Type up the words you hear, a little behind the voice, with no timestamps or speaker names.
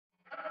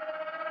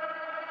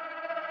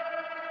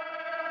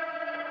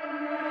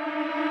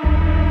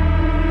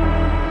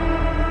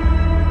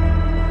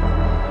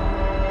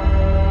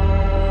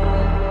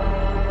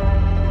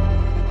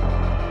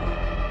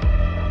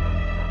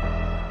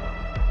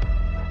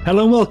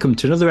Hello and welcome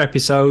to another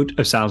episode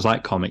of Sounds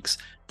Like Comics,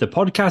 the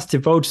podcast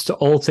devoted to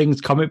all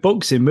things comic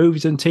books in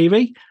movies and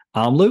TV.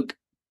 I'm Luke.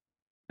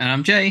 And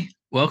I'm Jay.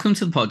 Welcome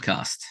to the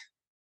podcast.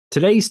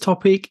 Today's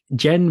topic,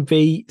 Gen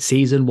V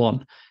Season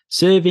 1,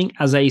 serving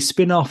as a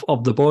spin-off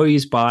of The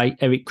Boys by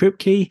Eric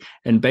Kripke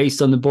and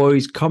based on The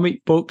Boys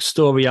comic book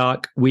story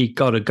arc We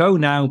Gotta Go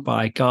Now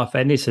by Garth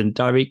Ennis and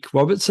Derek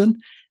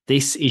Robertson.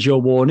 This is your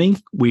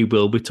warning. We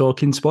will be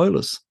talking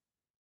spoilers.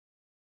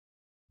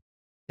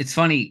 It's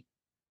funny.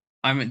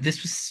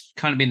 This was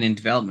kind of been in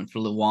development for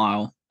a little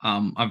while.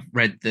 I've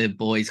read the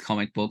Boys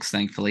comic books,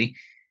 thankfully.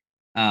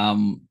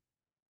 And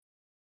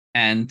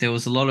there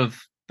was a lot of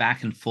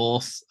back and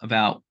forth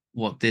about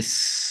what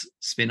this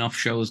spin-off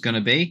show was going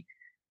to be.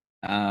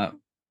 For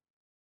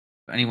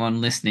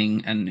anyone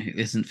listening and who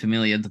isn't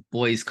familiar, the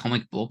Boys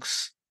comic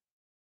books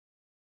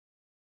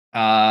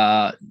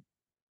are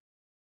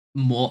a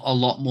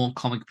lot more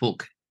comic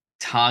book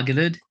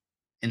targeted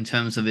in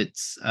terms of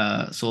its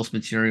source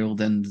material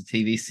than the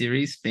TV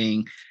series,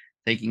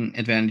 taking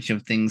advantage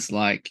of things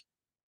like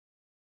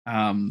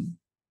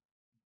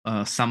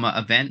summer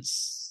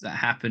events that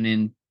happen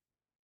in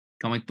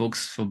comic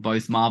books for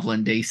both Marvel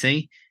and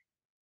DC,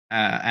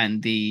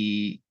 and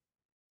the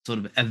sort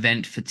of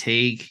event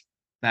fatigue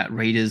that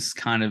readers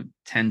kind of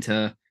tend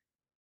to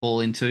fall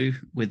into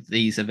with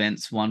these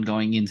events, one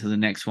going into the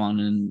next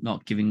one and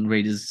not giving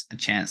readers a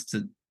chance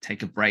to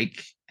take a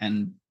break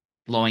and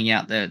blowing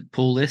out their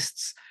pull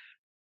lists.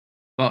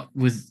 But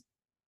with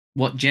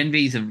what Gen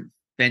V's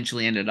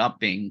eventually ended up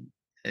being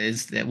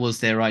is that was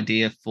their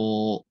idea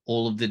for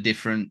all of the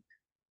different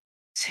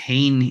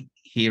teen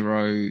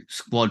hero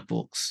squad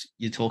books.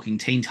 You're talking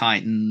Teen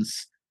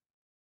Titans,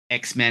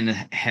 X-Men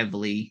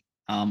heavily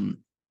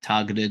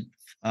targeted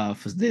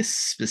for this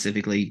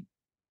specifically,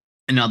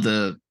 and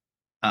other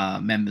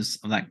members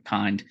of that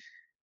kind.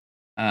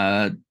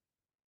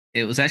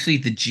 It was actually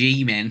the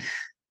G-Men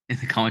in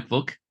the comic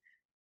book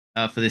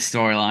for this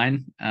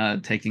storyline,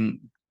 taking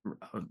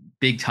a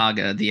big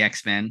target of the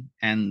X-Men,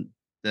 and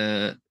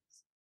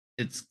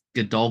it's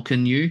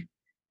Godolkin U,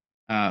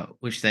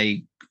 which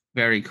they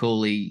very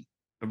coolly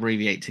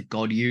abbreviate to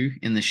God U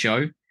in the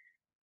show.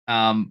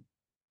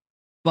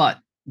 But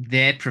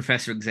their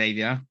Professor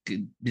Xavier,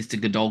 Mr.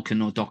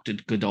 Godolkin or Dr.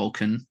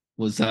 Godolkin,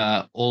 was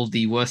all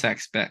the worst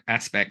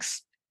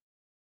aspects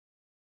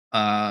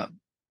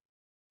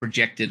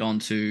projected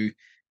onto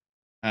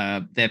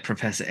their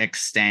Professor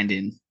X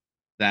stand-in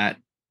that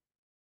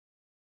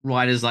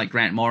writers like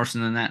Grant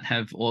Morrison and that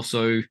have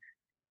also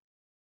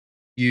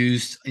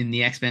used in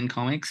the X-Men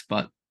comics,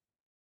 but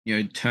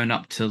turn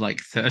up to like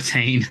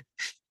 13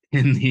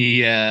 in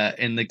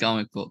the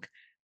comic book.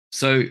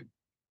 So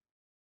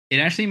it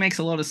actually makes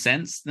a lot of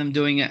sense them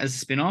doing it as a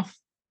spin-off.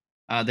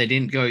 They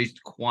didn't go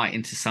quite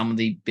into some of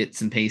the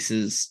bits and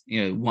pieces.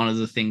 One of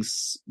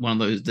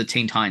the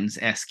Teen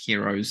Titans-esque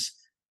heroes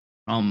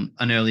from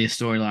an earlier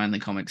storyline in the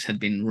comics had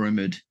been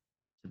rumored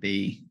to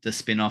be the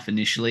spin-off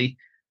initially.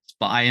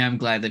 But I am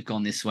glad they've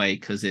gone this way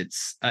because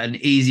it's an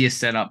easier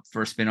setup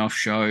for a spin-off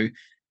show.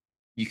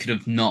 You could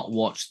have not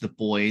watched The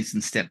Boys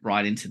and stepped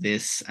right into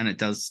this, and it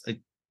does a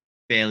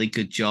fairly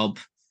good job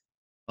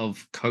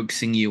of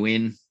coaxing you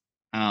in.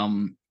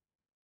 And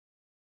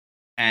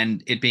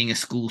it being a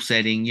school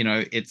setting,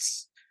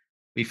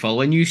 we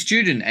follow a new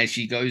student as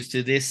she goes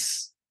to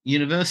this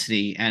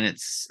university, and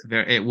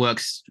it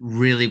works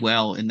really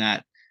well in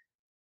that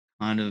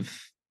kind of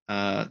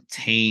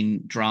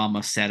teen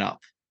drama setup,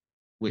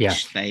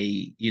 which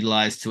they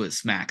utilize to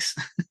its max.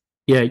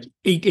 Yeah,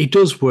 it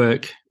does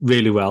work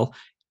really well.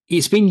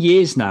 It's been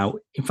years now,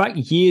 in fact,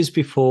 years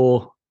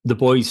before The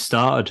Boys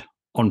started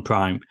on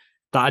Prime,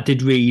 that I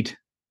did read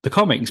the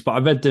comics, but I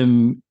read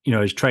them,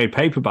 as trade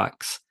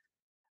paperbacks.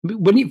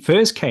 When it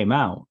first came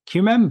out, can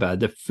you remember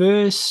the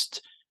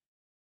first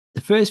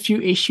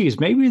few issues,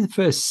 maybe the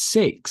first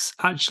 6,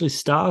 actually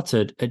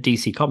started at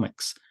DC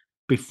Comics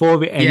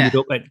before it ended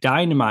up at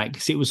Dynamite,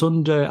 because it was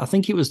under, I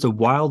think it was the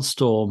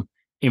Wildstorm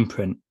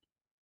imprint.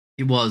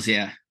 It was,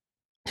 yeah.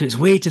 So it's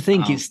weird to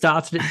think it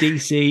started at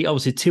DC,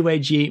 obviously Too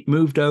Edgy,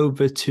 moved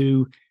over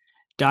to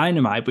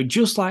Dynamite, but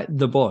just like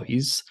The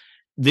Boys,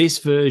 this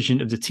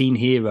version of the teen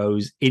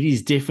heroes, it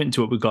is different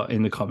to what we got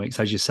in the comics,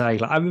 as you say.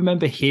 Like, I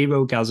remember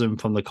Herogasm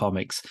from the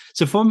comics.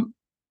 So from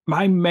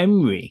my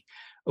memory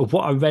of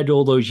what I read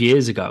all those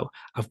years ago,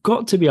 I've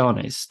got to be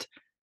honest,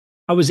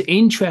 I was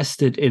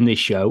interested in this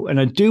show, and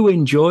I do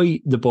enjoy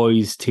The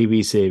Boys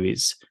TV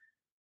series.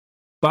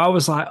 But I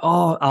was like,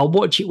 I'll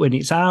watch it when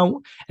it's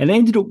out. And I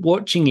ended up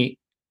watching it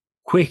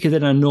quicker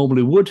than I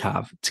normally would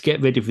have to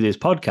get ready for this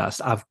podcast.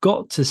 I've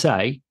got to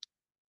say,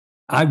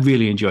 I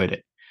really enjoyed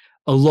it.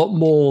 A lot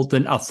more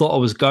than I thought I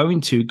was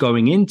going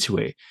into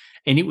it.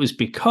 And it was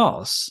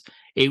because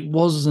it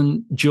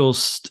wasn't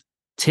just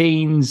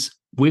teens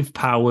with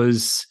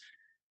powers,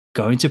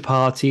 going to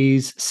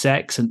parties,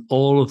 sex, and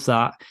all of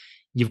that.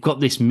 You've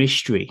got this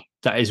mystery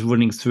that is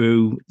running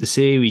through the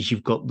series.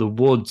 You've got the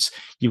Woods,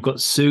 you've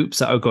got Soups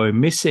that are going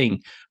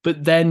missing,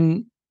 but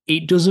then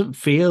it doesn't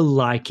feel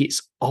like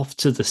it's off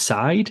to the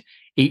side.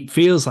 it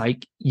feels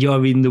like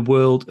you're in the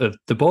world of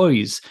The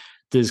Boys.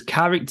 There's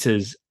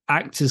characters,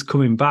 actors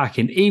coming back,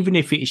 and even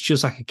if it's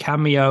just like a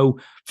cameo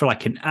for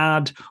like an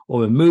ad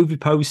or a movie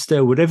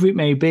poster, whatever it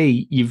may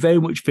be, you very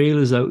much feel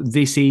as though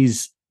this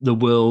is the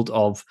world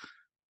of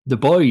The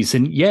Boys.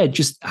 And yeah,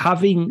 just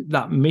having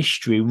that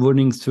mystery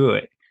running through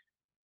it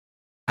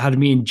had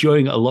me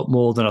enjoying it a lot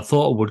more than I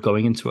thought I would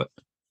going into it.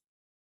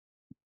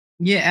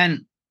 Yeah,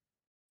 and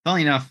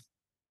funny enough,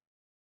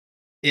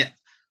 yeah,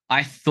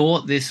 I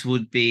thought this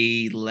would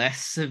be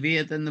less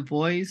severe than The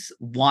Boys.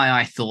 Why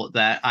I thought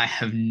that, I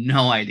have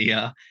no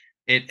idea.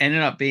 It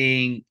ended up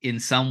being, in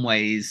some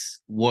ways,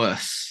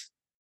 worse.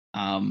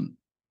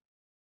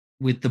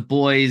 With The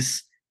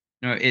Boys,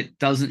 it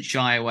doesn't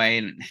shy away,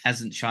 and it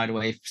hasn't shied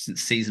away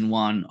since season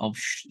 1 of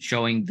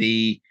showing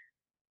the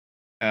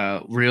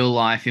real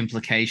life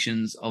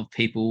implications of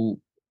people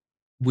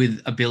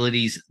with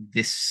abilities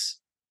this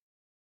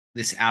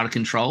out of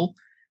control,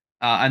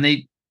 and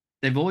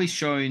they've always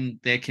shown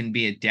there can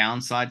be a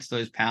downside to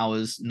those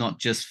powers, not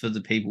just for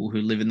the people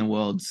who live in the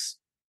worlds,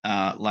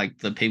 like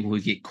the people who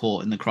get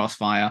caught in the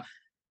crossfire,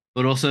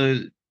 but also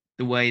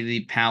the way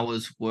the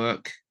powers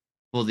work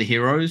for the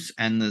heroes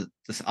and the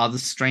other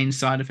strange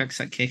side effects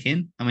that kick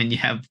in. I mean, you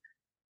have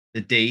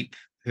the Deep,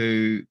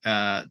 who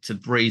to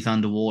breathe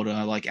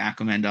underwater like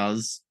Aquaman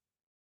does,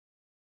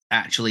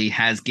 actually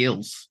has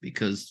gills,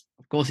 because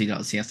of course he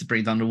does. He has to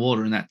breathe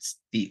underwater, and that's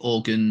the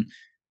organ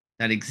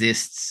that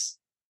exists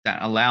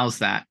that allows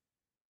that.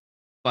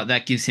 But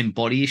that gives him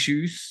body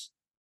issues,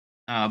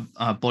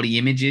 body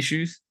image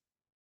issues.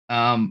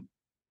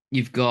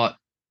 You've got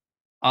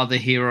other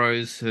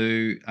heroes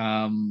who,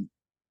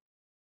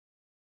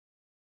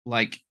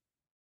 like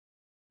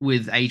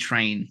with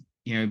A-Train,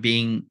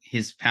 being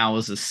his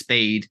powers of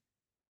speed,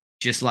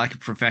 just like a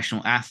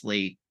professional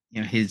athlete,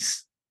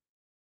 his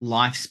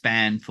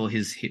lifespan for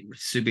his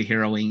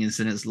superheroing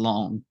isn't as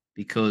long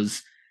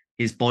because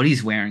his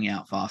body's wearing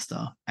out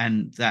faster,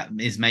 and that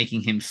is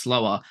making him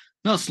slower.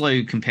 Not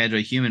slow compared to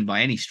a human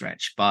by any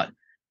stretch, but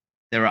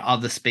there are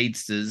other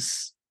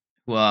speedsters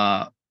who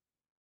are,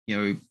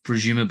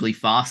 presumably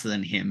faster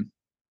than him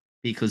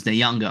because they're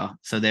younger.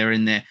 So they're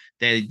the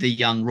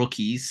young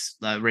rookies,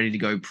 ready to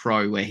go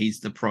pro, where he's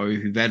the pro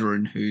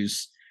veteran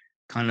who's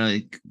kind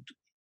of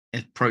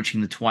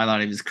approaching the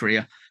twilight of his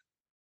career.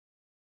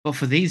 But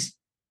for these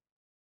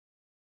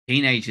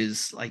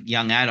teenagers, like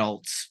young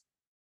adults,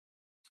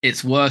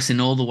 it's worse in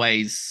all the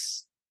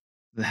ways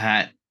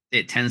that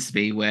it tends to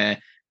be, where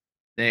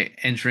they're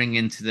entering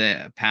into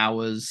their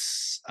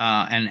powers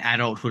and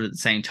adulthood at the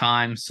same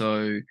time.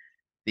 So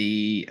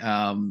the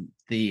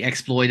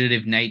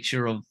exploitative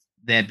nature of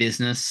their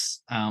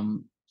business,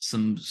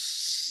 some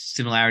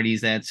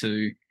similarities there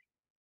to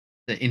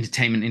the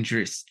entertainment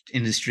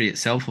industry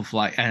itself, of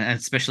like, and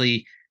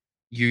especially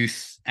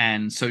youth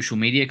and social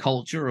media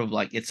culture of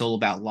like, it's all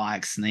about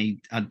likes, and they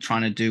are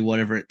trying to do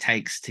whatever it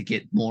takes to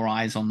get more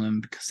eyes on them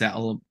because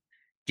that'll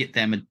get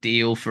them a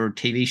deal for a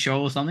TV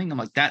show or something. I'm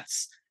like,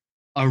 that's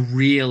a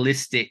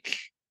realistic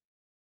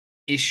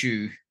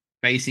issue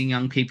facing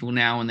young people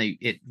now, and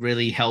it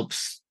really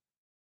helps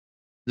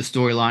the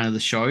storyline of the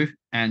show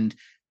and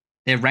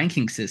their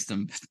ranking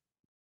system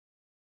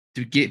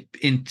to get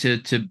into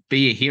to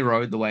be a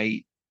hero the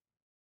way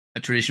a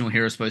traditional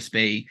hero is supposed to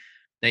be.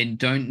 They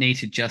don't need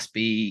to just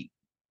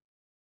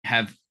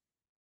have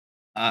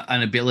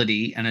an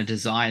ability and a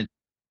desire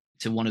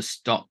to want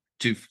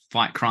to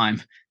fight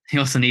crime. They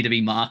also need to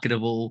be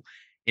marketable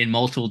in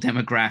multiple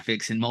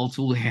demographics, in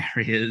multiple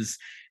areas,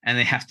 and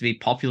they have to be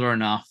popular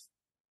enough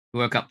to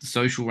work up the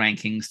social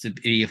rankings to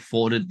be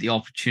afforded the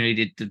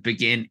opportunity to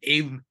begin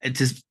even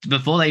just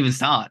before they even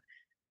start.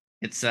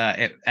 It's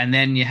and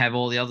then you have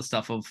all the other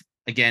stuff of,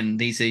 again,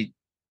 these are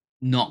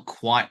not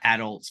quite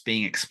adults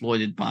being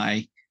exploited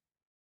by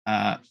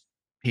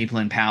people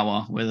in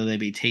power, whether they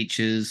be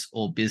teachers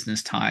or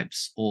business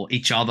types or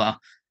each other,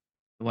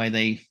 the way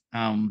they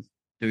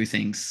do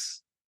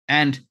things.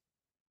 And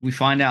we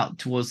find out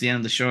towards the end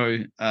of the show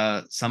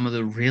some of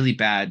the really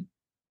bad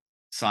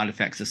side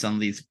effects of some of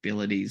these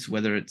abilities,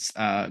 whether it's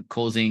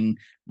causing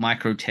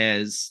micro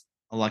tears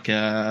like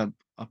a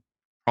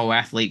pro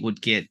athlete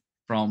would get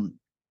from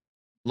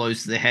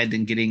blows to the head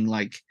and getting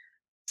like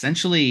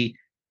essentially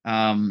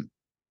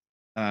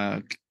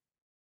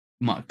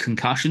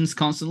concussions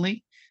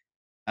constantly,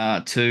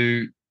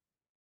 to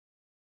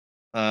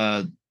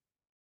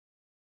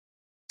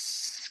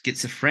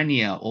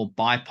schizophrenia or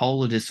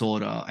bipolar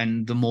disorder,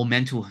 and the more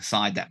mental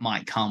side that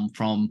might come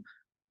from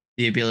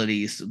the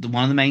abilities.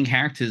 One of the main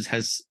characters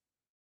has,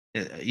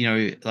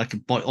 like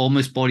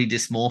almost body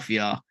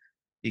dysmorphia,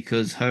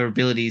 because her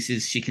abilities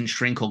is she can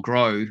shrink or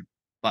grow,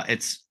 but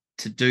it's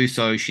to do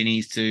so she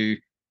needs to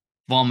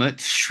vomit,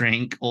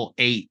 shrink, or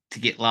eat to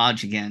get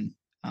large again.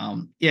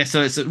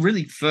 So it's a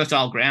really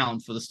fertile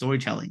ground for the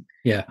storytelling.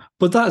 Yeah,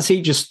 but that's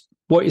it. Just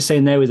what you're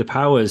saying there with the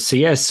powers. So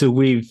yeah, so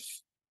we've,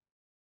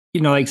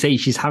 like say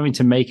she's having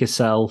to make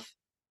herself,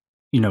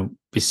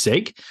 be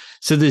sick.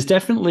 So there's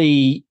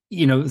definitely,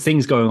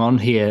 things going on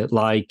here.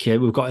 Like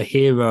we've got a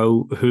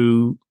hero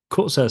who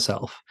cuts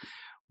herself,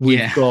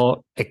 We've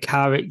got a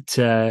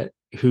character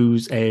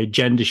who's a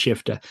gender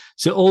shifter.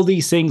 So all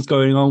these things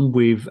going on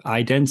with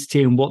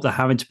identity and what they're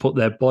having to put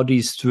their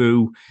bodies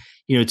through,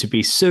 to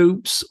be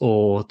Supes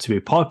or to be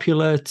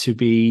popular, to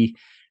be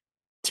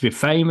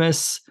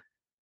famous.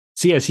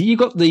 So so you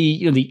got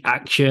the the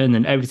action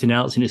and everything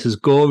else, and it's as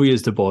gory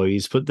as The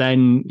Boys. But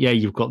then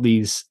you've got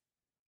these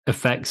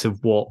effects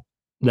of what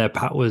their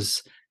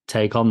powers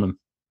take on them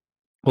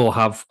or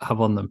have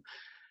on them.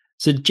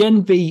 So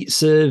Gen V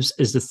serves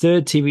as the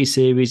third TV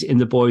series in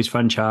the Boys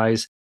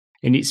franchise,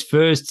 and its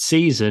first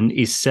season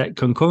is set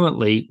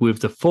concurrently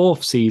with the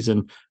fourth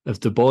season of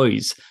The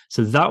Boys.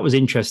 So that was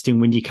interesting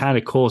when you kind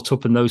of caught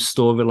up and those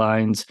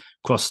storylines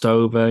crossed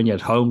over, and you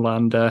had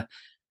Homelander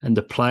and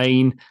the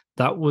plane.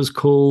 That was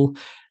cool.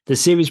 The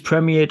series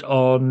premiered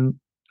on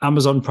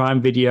Amazon Prime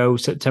Video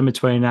September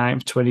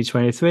 29th,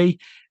 2023,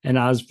 and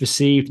has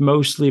received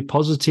mostly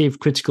positive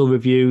critical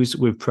reviews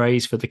with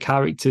praise for the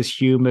characters,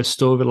 humor,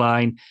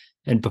 storyline,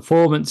 and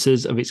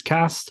performances of its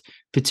cast,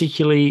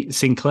 particularly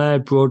Sinclair,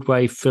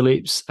 Broadway,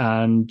 Phillips,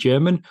 and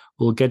German.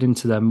 We'll get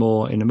into them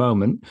more in a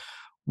moment.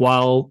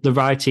 While the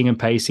writing and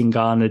pacing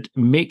garnered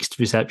mixed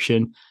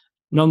reception,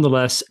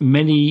 nonetheless,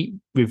 many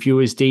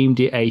reviewers deemed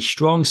it a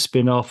strong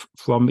spin-off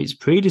from its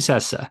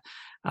predecessor.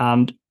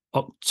 And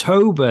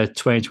October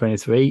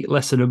 2023,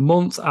 less than a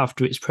month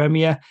after its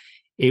premiere,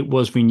 it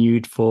was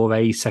renewed for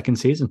a second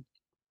season.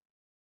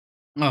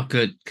 Oh,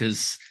 good,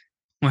 because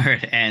where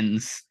it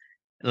ends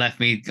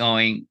left me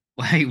going,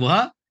 wait,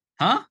 what?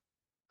 Huh?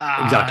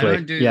 Exactly.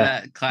 Don't do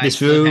that.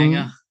 This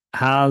room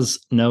has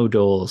no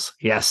doors.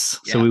 Yes.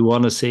 Yeah. So we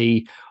want to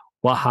see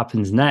what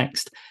happens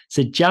next.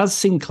 So Jazz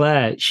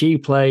Sinclair, she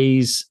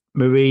plays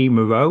Marie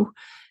Moreau.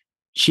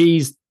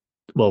 She's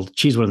one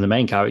of the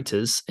main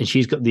characters, and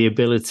she's got the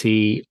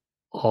ability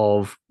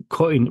of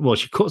cutting. Well,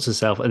 she cuts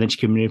herself, and then she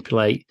can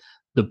manipulate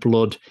the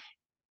blood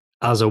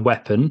as a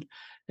weapon.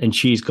 And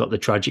she's got the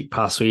tragic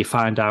past, so you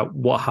find out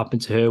what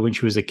happened to her when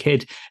she was a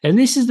kid. And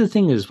this is the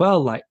thing as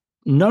well, like,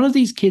 none of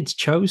these kids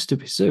chose to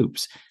be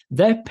Supes.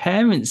 Their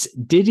parents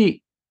did it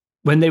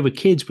when they were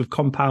kids with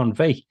Compound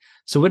V.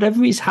 So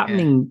whatever is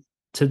happening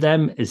to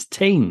them as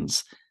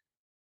teens,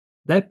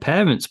 their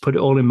parents put it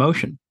all in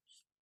motion.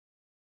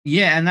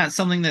 Yeah, and that's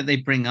something that they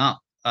bring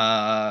up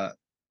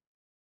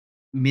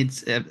mid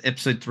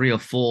episode 3 or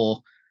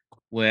 4,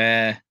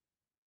 where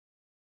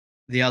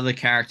the other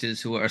characters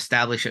who are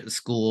established at the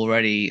school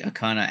already are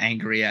kind of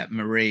angry at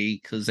Marie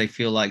because they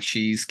feel like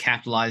she's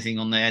capitalizing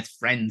on their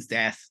friend's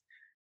death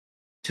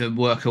to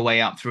work her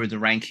way up through the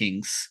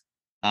rankings.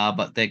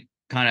 But they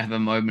kind of have a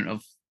moment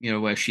of,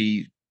 where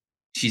she's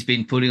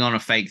been putting on a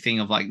fake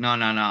thing of like, no,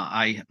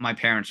 my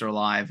parents are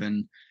alive,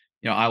 and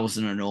I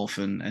wasn't an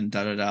orphan, and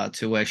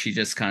to where she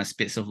just kind of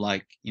spits of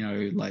like,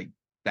 like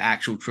the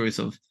actual truth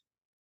of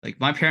like,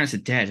 my parents are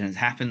dead, and it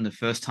happened the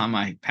first time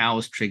my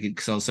powers triggered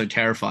because I was so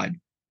terrified.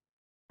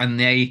 And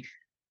they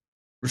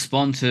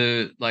respond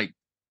to like,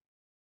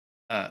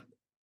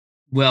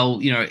 well,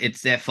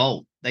 it's their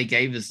fault. They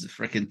gave us the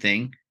freaking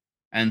thing.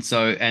 And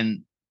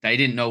they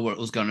didn't know what it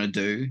was going to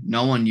do.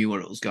 No one knew what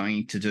it was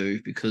going to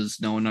do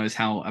because no one knows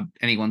how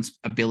anyone's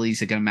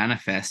abilities are going to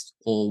manifest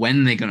or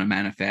when they're going to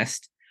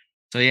manifest.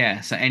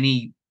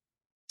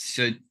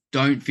 So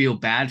don't feel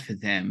bad for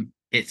them.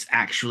 It's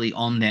actually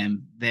on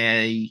them.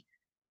 They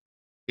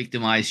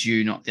victimize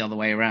you, not the other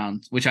way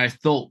around, which I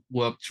thought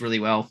worked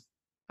really well.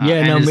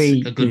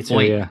 A good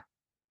point.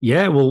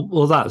 Yeah,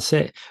 well, that's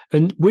it.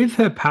 And with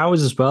her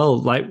powers as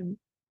well, like,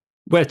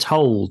 we're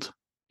told,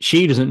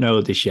 she doesn't know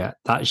this yet,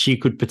 that she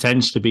could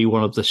potentially be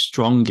one of the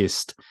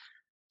strongest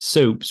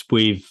Supes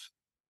with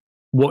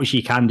what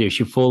she can do.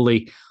 She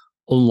fully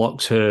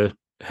unlocks her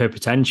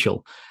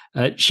potential.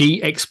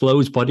 She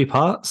explodes body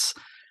parts.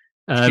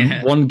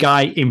 One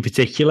guy in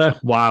particular,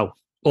 wow,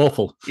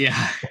 awful.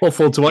 Yeah.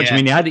 Awful to watch. Yeah. I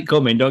mean, he had it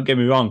coming, don't get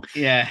me wrong.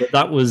 Yeah. But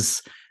that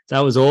was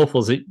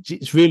awful. So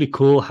it's really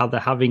cool how they're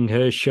having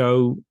her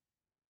show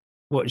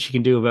what she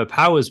can do with her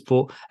powers.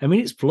 But I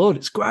mean, it's blood.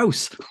 It's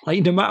gross.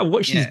 Like, no matter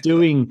what she's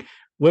doing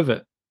with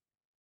it.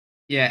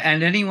 Yeah,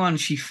 and anyone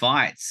she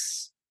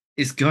fights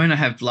is going to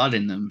have blood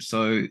in them.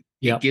 So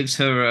it gives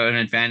her an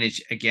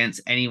advantage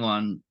against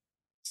anyone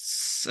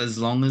as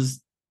long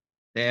as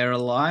they're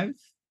alive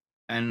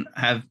and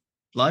have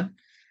blood.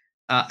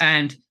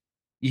 And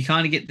you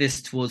kind of get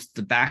this towards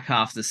the back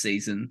half of the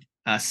season.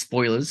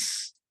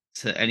 Spoilers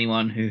to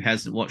anyone who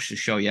hasn't watched the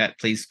show yet,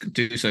 please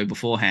do so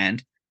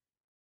beforehand.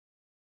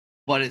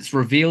 But it's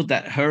revealed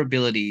that her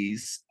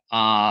abilities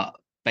are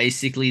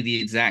basically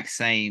the exact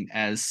same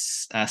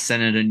as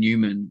Senator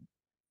Newman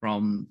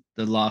from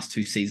the last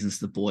 2 seasons of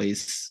The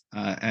Boys,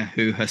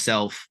 who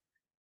herself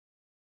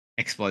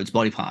explodes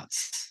body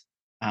parts.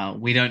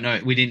 We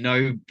didn't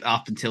know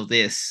up until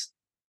this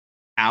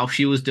how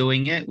she was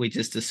doing it. We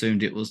just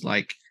assumed it was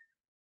like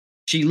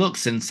she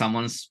looks and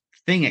someone's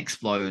thing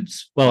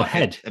explodes. Well,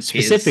 head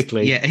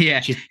specifically.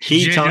 Yeah.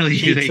 She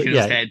targets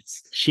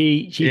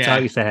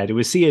the head.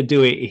 We see her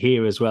do it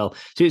here as well.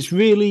 So it's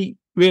really,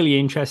 really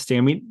interesting.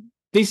 I mean,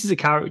 this is a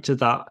character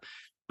that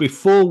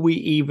before we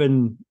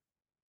even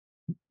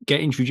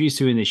get introduced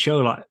to in the show,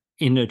 like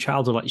in her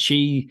childhood, like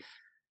she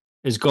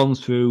has gone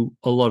through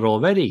a lot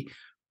already.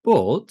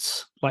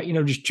 But like,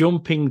 just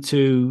jumping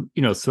to,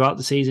 throughout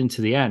the season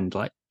to the end,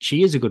 like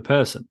she is a good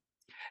person.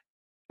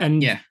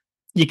 And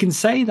you can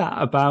say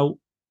that about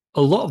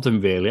a lot of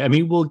them, really. I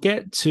mean, we'll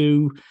get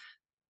to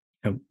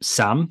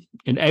Sam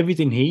and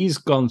everything he's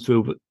gone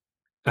through, but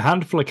a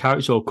handful of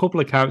characters or a couple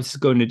of characters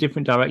go in a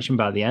different direction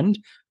by the end.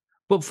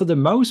 But for the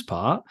most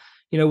part,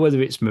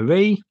 whether it's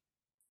Marie,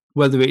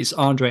 whether it's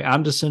Andre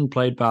Anderson,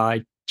 played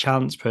by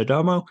Chance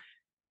Perdomo,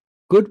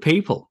 good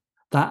people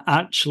that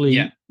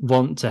actually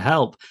want to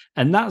help.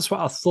 And that's what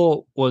I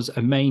thought was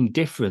a main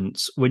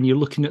difference when you're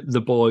looking at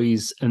the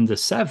boys and the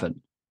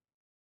seven.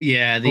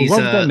 Yeah, these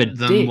are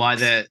them why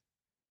they're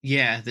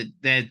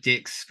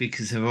dicks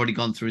because they've already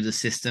gone through the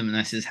system and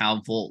this is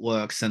how Vault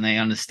works, and they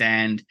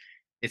understand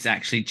it's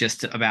actually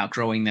just about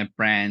growing their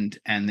brand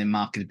and their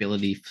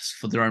marketability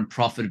for their own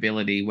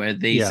profitability, where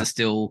these are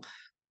still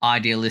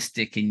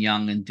idealistic and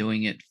young and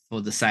doing it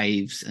for the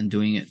saves and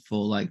doing it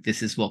for like,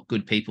 this is what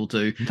good people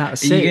do.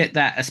 You get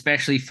that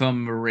especially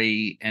from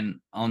Marie and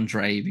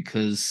Andre,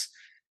 because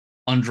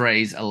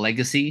Andre's a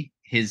legacy.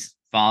 His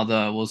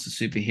father was a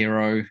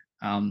superhero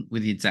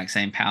with the exact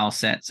same power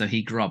set, so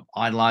he grew up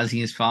idolizing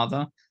his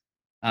father,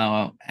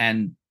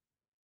 and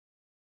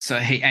so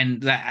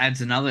that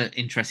adds another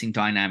interesting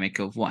dynamic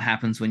of what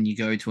happens when you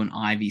go to an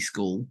Ivy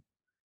school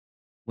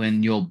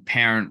when your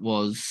parent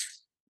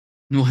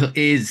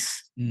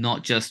is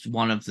not just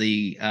one of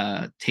the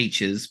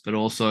teachers, but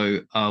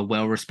also a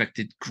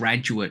well-respected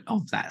graduate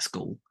of that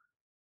school.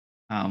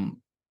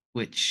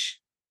 Which,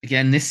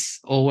 again, this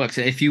all works.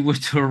 If you were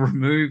to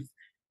remove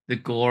the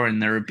gore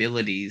and their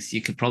abilities,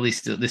 you could probably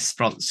this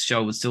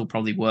show would still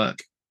probably work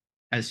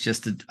as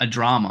just a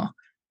drama,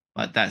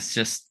 but that's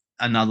just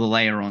another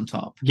layer on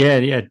top.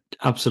 Yeah,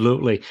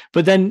 absolutely.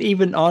 But then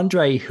even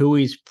Andre, who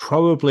is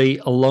probably,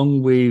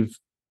 along with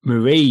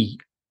Marie,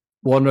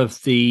 one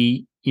of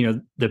the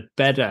the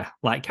better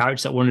like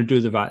characters that want to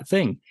do the right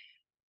thing,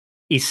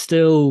 he's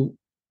still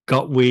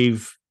got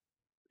with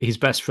his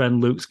best friend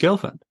Luke's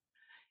girlfriend.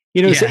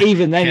 So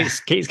even then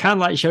it's kind of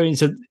like showing.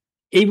 So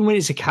even when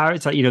it's a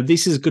character,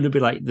 this is going to be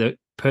like the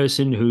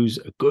person who's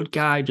a good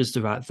guy, does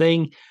the right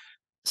thing,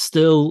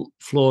 still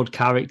flawed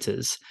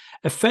characters.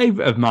 A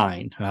favorite of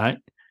mine, right?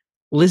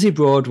 Lizzie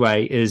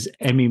Broadway is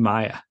Emmy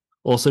Meyer,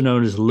 also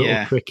known as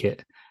Little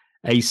Cricket,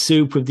 a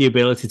soup with the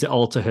ability to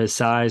alter her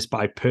size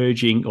by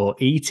purging or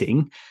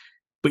eating,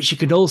 but she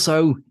can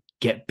also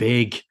get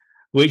big,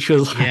 which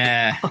was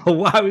like, oh,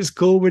 wow, it's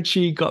cool when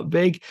she got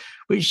big.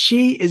 But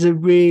she is a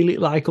really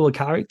likable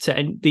character,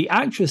 and the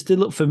actress did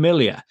look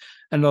familiar,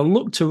 and I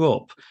looked her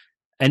up,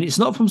 and it's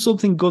not from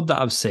something good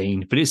that I've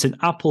seen, but it's an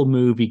Apple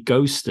movie,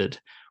 Ghosted,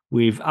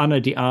 with Ana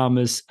de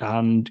Armas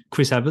and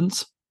Chris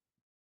Evans.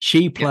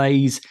 She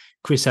plays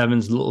Chris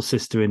Evans' little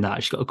sister in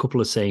that. She's got a couple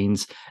of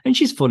scenes, and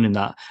she's fun in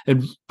that.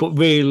 But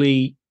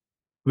really,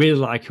 really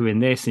like her in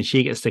this, and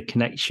she gets the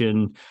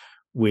connection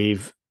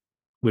with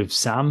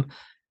Sam,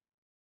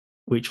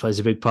 which plays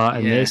a big part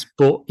in this.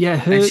 But yeah,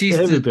 her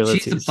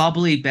abilities. She's the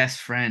bubbly best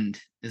friend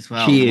as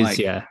well. She is,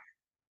 yeah.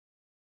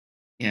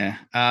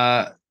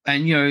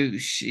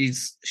 And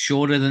she's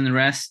shorter than the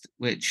rest,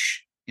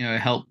 which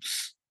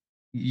helps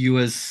you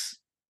as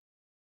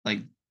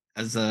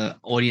a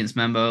audience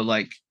member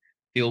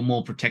feel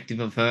more protective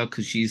of her,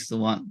 because she's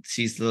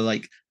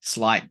the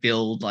slight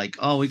build,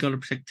 oh, we got to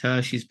protect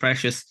her, she's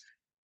precious.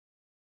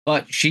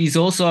 But she's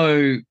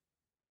also,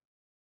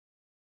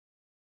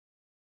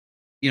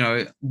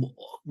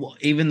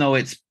 even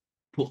though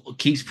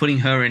keeps putting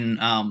her in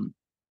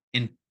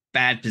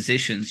bad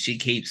positions, she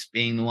keeps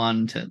being the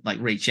one to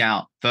reach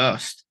out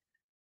first.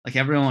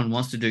 Everyone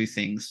wants to do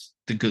things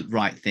the good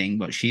right thing,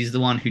 but she's the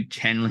one who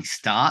generally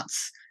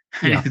starts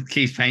and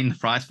keeps paying the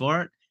price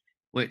for it,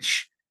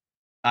 which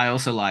I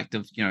also liked.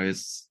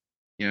 It's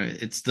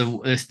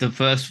the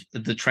first,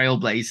 the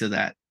trailblazer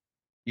that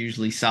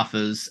usually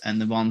suffers,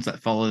 and the ones that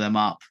follow them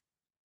up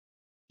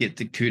get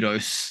the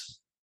kudos.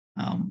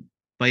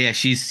 But yeah,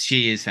 she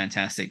is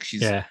fantastic.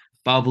 She's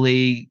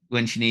bubbly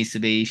when she needs to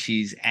be.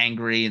 She's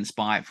angry and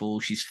spiteful.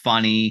 She's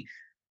funny.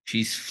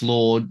 She's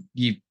flawed.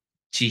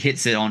 She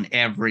hits it on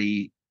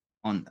every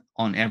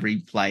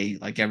play,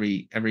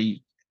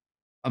 every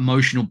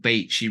emotional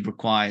beat she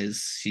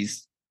requires.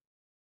 She's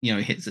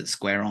hits it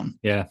square on.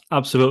 Yeah,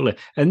 absolutely.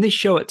 And this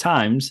show at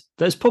times,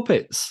 there's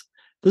puppets.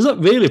 There's not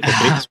really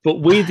puppets,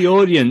 but we, the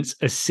audience,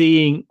 are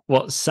seeing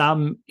what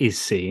Sam is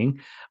seeing.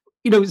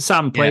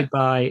 Sam played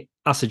by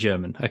Asa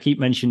German. I keep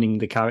mentioning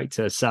the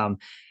character Sam,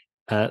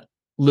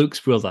 Luke's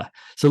brother.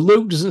 So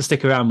Luke doesn't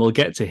stick around. We'll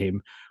get to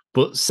him.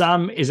 But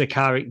Sam is a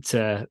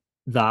character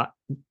that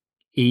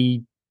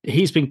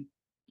he's been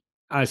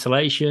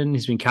isolation.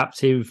 He's been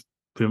captive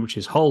pretty much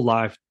his whole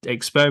life,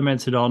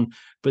 experimented on,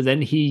 but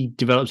then he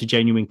develops a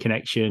genuine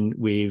connection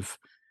with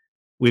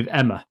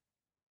Emma,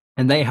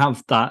 and they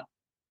have that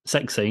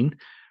sex scene,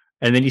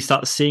 and then you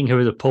start seeing her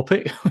as a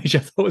puppet, which I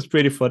thought was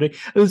pretty funny.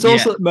 And there's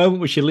also that moment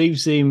where she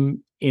leaves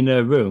him in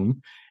her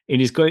room,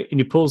 and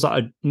he pulls out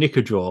a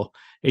knicker drawer,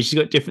 and she's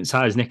got different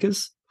size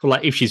knickers for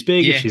like if she's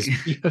big, if Yeah.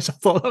 she's. Yes, I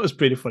thought that was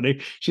pretty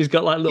funny. She's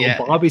got like little Yeah.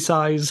 Barbie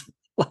size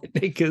like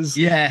knickers.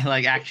 Yeah,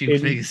 like action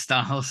figure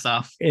style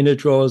stuff. In a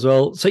drawer as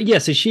well. So yeah,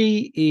 so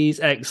she is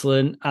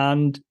excellent,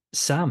 and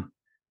Sam,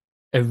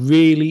 a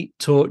really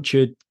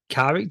tortured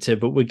character,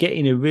 but we're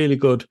getting a really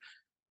good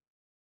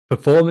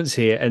performance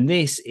here. And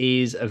this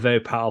is a very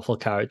powerful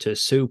character,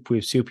 Soup,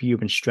 with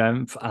superhuman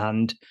strength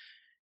and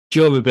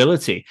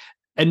durability.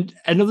 And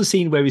another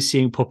scene where he's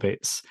seeing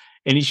puppets,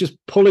 and he's just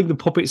pulling the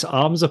puppets'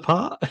 arms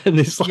apart, and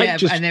it's like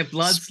just and their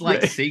blood's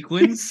like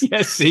sequins.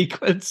 Yeah,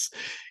 sequence.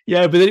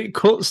 Yeah, but then it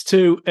cuts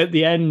to at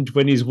the end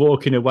when he's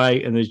walking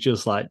away, and there's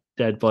just like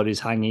dead bodies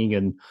hanging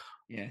and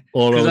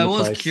all over the place.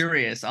 Because I was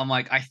curious. I'm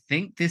like, I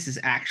think this is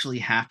actually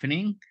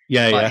happening.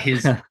 Yeah, but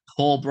his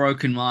poor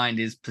broken mind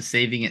is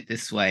perceiving it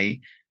this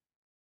way.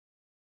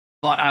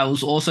 But I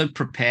was also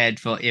prepared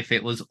for if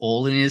it was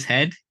all in his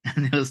head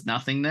and there was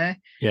nothing there.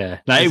 Yeah,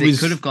 it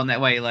could have gone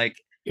that way. Like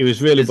it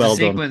was really well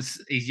done.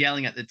 Sequence, he's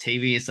yelling at the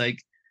TV. It's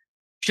like,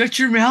 "Shut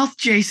your mouth,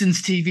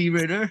 Jason's TV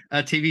Ritter."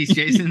 TV's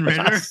Jason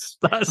Ritter.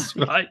 That's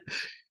right.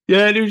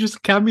 Yeah, and it was just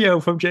a cameo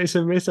from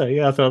Jason Ritter.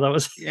 Yeah, I thought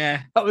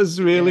that was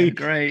really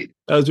great.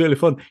 That was really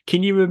fun.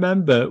 Can you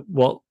remember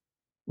what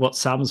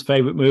Sam's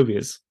favorite movie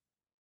is?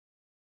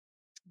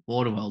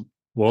 Waterworld.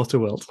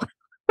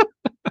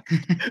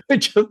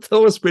 Which I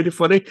thought was pretty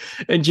funny.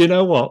 And you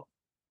know what?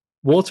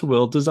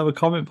 Waterworld does have a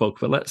comic book,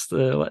 but let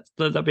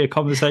that be a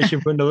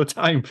conversation for another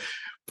time.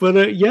 But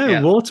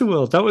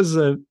Waterworld, that was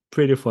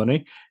pretty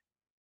funny.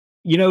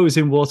 You know who's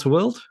in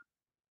Waterworld?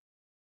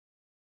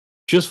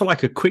 Just for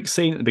like a quick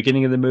scene at the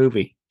beginning of the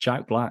movie,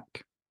 Jack Black.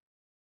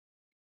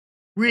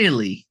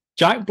 Really?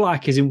 Jack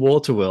Black is in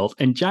Waterworld,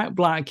 and Jack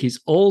Black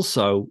is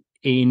also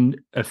in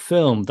a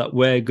film that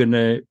we're going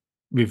to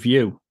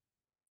review,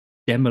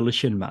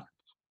 Demolition Man.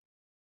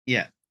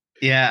 Yeah.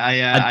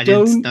 I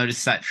didn't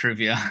notice that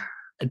trivia.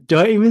 I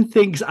don't even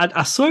think...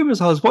 I saw him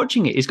as I was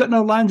watching it. He's got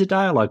no lines of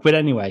dialogue, but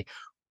anyway,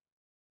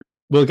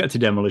 we'll get to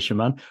Demolition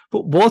Man.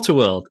 But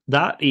Waterworld,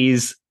 that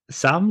is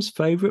Sam's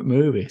favourite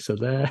movie. So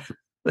there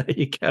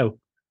you go.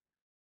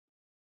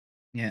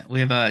 Yeah, we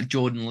have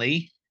Jordan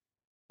Lee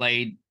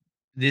played.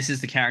 This is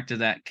the character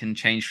that can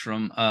change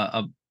from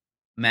a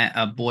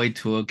boy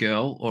to a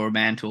girl, or a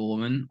man to a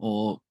woman,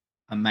 or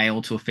a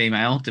male to a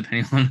female,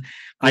 depending on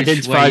which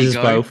identifies as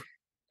both.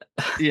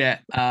 Yeah,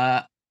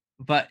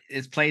 but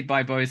it's played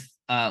by both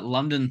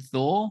London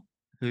Thor,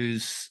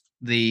 who's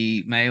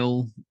the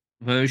male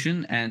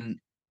version, and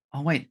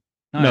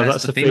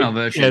that's the female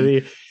version.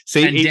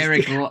 Yeah, and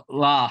Derek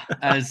La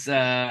as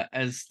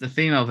the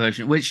female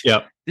version. Which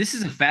this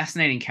is a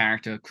fascinating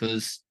character,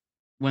 because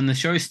when the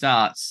show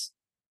starts,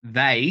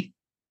 they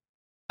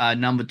are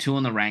number 2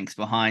 on the ranks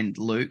behind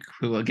Luke,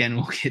 who again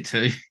we'll get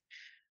to,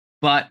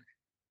 but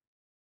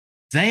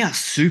they are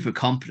super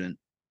competent.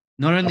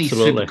 Not only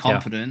super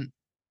competent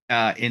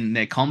in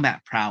their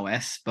combat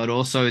prowess, but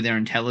also their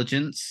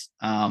intelligence,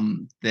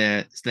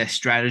 their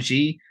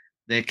strategy,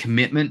 their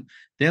commitment.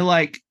 They're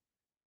like,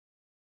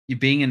 you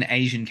being an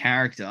Asian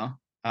character,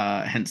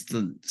 hence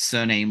the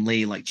surname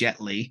Lee, like Jet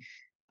Li.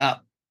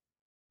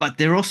 But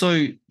they're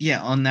also,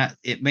 on that,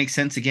 it makes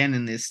sense again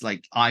in this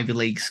like Ivy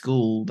League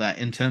school, that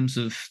in terms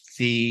of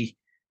the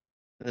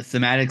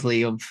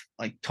thematically of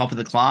like top of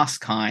the class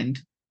kind,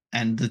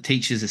 and the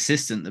teacher's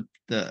assistant,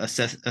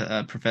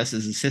 the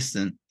professor's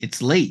assistant,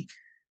 it's Lee.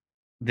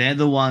 They're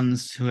the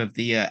ones who have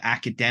the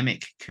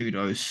academic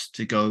kudos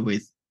to go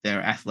with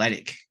their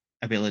athletic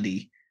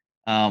ability.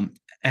 And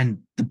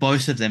the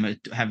both of them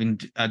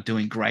are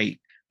doing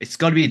great. It's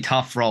got to be a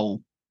tough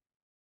role,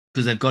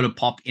 because they've got to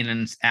pop in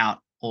and out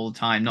all the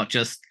time, not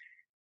just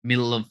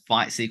middle of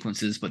fight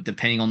sequences, but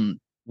depending on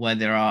where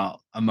they are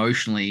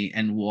emotionally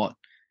and what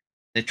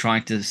they're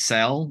trying to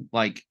sell.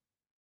 Like,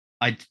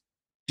 I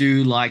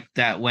do like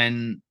that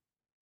when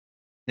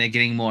they're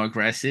getting more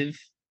aggressive,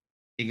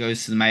 it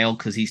goes to the male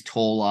because he's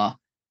taller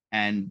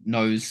and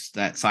knows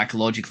that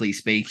psychologically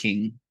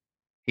speaking,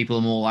 people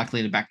are more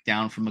likely to back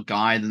down from a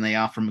guy than they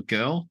are from a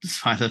girl,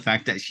 despite the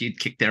fact that she'd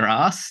kick their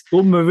ass.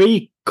 Well,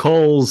 Marie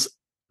calls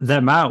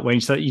them out when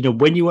she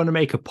said, when you want to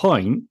make a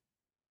point,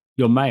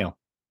 you're male.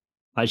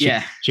 Like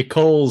she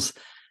calls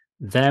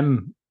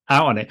them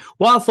out on it.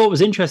 What I thought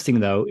was interesting,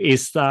 though,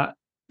 is that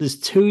there's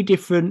 2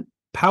 different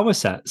power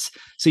sets.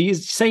 So you're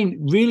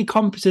saying really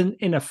competent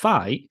in a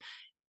fight,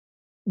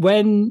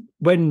 when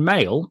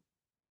male,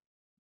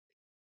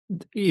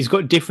 he's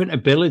got different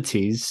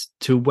abilities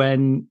to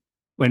when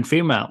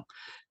female.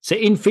 So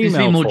in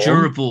female, he's more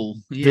durable.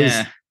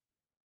 Yeah,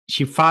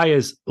 she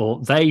fires,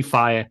 or they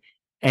fire,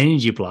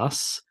 energy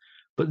blasts.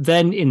 But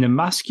then in the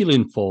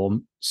masculine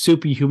form,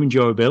 superhuman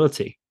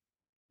durability.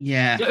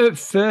 Yeah. At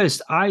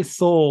first, I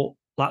thought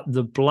that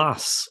the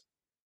blasts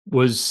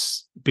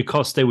was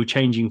because they were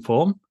changing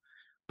form,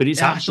 but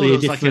it's actually a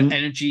different, like an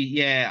energy.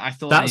 Yeah, I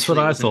thought that's what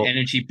I thought. An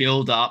energy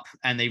build up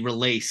and they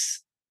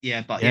release.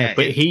 Yeah, but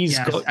he's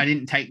got. I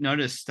didn't take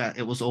notice that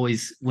it was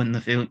always when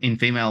in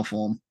female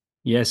form.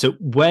 Yeah, so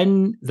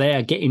when they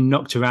are getting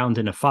knocked around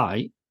in a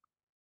fight,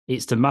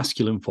 it's the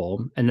masculine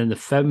form, and then the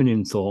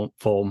feminine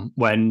form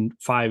when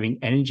firing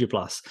energy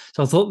blasts.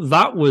 So I thought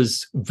that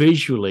was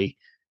visually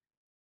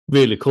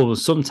really cool.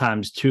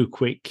 Sometimes too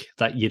quick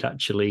that you'd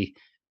actually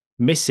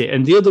miss it.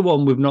 And the other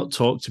one we've not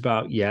talked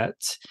about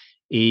yet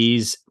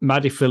is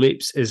Maddie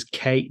Phillips as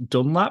Kate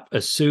Dunlap,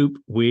 a soup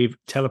with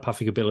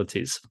telepathic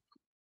abilities,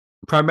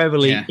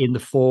 primarily in the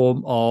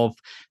form of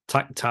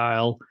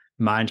tactile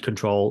mind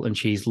control, and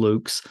she's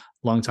Luke's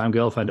longtime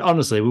girlfriend.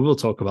 Honestly, we will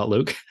talk about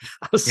Luke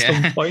at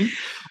some point.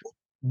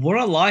 What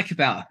I like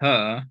about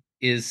her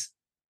is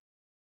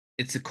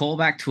it's a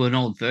callback to an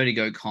old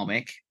Vertigo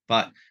comic,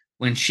 but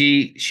when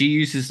she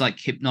uses like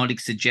hypnotic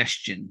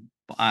suggestion,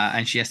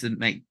 and she has to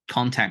make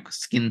contact,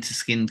 skin to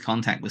skin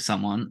contact with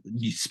someone,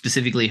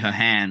 specifically her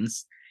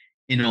hands,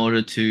 in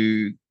order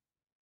to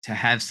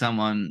have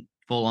someone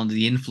fall under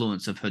the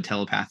influence of her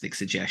telepathic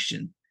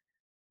suggestion,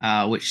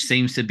 which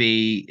seems to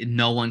be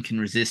no one can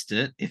resist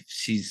it. If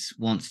she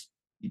wants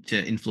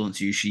to influence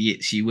you,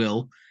 she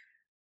will.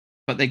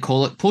 But they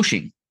call it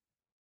pushing,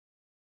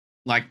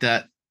 like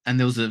that. And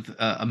there was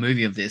a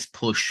movie of this,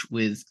 Push,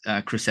 with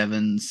Chris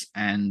Evans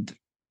and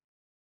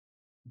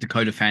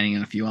Dakota Fanning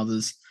and a few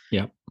others.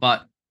 Yeah.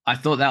 But I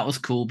thought that was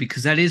cool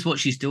because that is what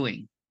she's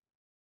doing.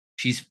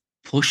 She's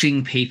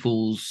pushing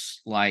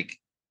people's like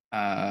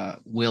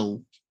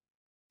will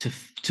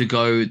to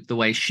go the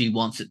way she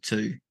wants it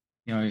to.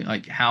 You know,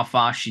 like how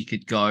far she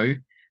could go.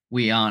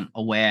 We aren't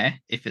aware.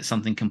 If it's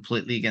something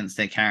completely against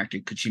their character,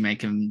 could she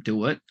make them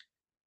do it?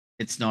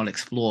 It's not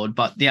explored.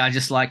 But yeah, I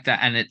just like that,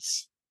 and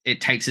it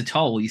takes a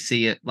toll. You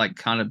see it like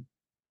kind of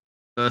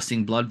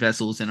bursting blood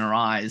vessels in her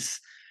eyes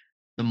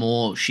the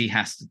more she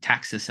has to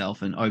tax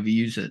herself and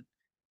overuse it.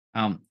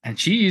 And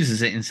she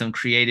uses it in some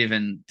creative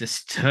and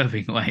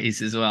disturbing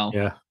ways as well.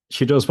 Yeah,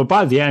 she does. But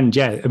by the end,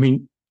 yeah, I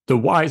mean, the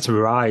whites of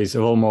her eyes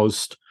are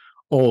almost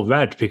all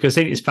red because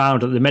I think it's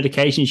found that the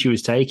medication she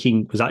was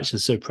taking was actually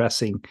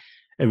suppressing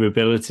her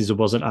abilities or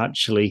wasn't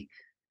actually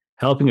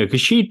helping her, because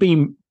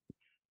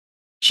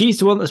she's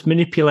the one that's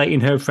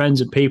manipulating her friends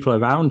and people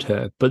around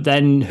her, but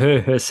then her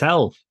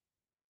herself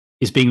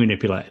is being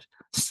manipulated.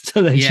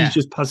 So then she's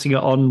just passing it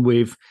on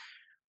with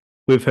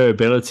her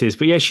abilities.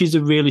 But yeah, she's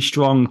a really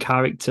strong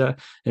character,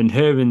 and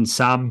her and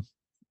Sam,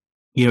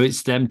 you know,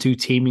 it's them two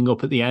teaming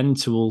up at the end.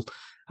 So we'll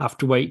have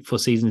to wait for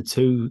season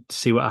 2 to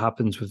see what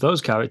happens with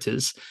those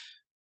characters.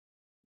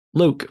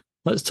 Luke,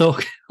 let's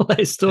talk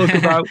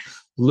about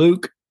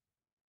Luke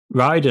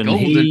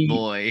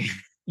Ryden.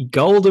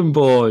 Golden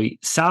Boy,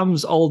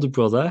 Sam's older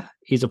brother.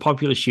 He's a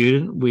popular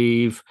student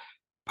with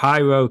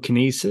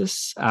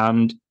pyrokinesis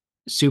and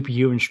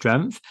superhuman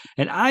strength.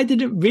 And I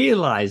didn't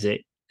realize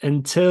it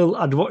until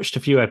I'd watched a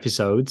few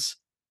episodes.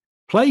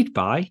 Played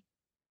by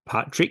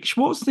Patrick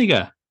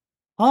Schwarzenegger,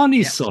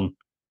 Arnie's son.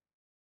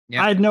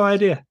 I had no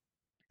idea.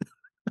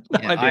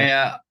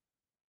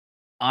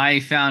 I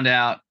found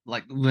out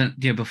like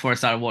before I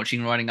started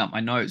writing up my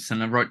notes,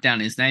 and I wrote down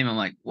his name. I'm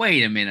like,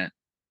 wait a minute.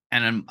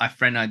 And a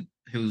friend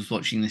who was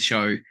watching the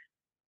show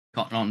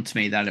got on to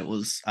me that it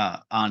was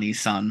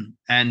Arnie's son.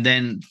 And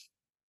then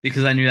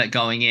because I knew that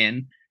going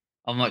in,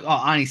 I'm like, oh,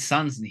 Arnie's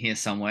son's in here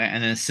somewhere.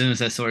 And then as soon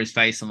as I saw his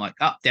face, I'm like,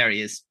 oh, there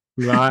he is.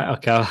 Right.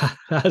 Okay.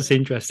 That's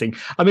interesting.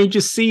 I mean,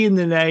 just seeing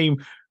the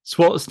name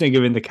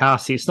Schwarzenegger in the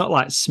cast, it's not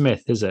like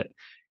Smith, is it?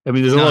 I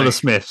mean, there's a lot of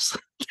Smiths.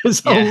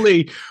 There's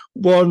only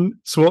one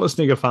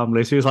Schwarzenegger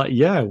family. So he's like,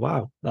 yeah,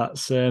 wow,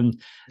 that's him.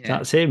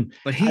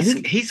 But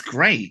he's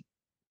great.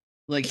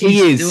 Like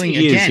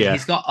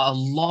he's got a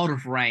lot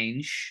of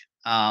range.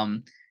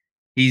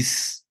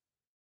 He's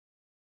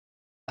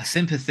a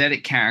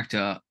sympathetic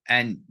character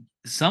and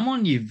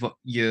someone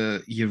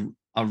you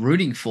are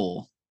rooting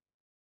for.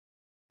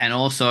 And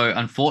also,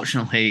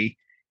 unfortunately,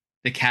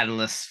 the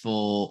catalyst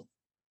for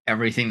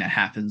everything that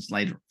happens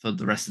later for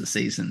the rest of the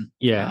season.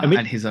 Yeah,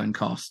 at his own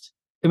cost.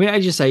 I mean,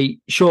 I just say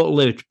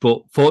short-lived,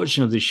 but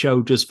fortunately, the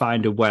show does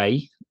find a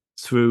way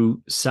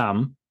through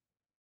Sam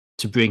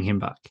to bring him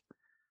back.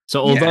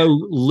 So although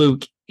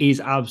Luke is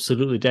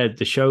absolutely dead,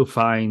 the show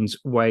finds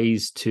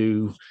ways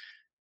to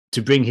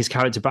bring his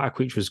character back,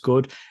 which was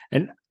good.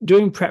 And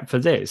doing prep for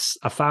this,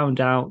 I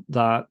found out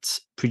that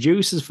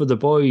producers for The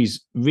Boys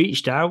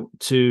reached out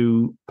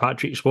to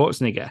Patrick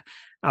Schwarzenegger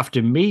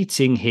after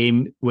meeting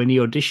him when he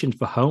auditioned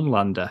for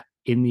Homelander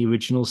in the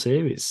original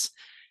series.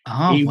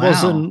 He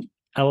wasn't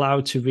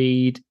allowed to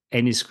read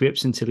any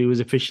scripts until he was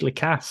officially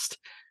cast.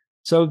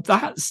 So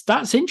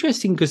that's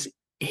interesting because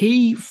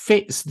he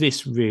fits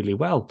this really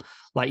well.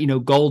 Like, you know,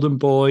 Golden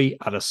Boy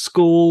at a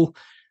school.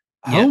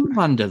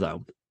 Homelander,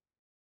 though,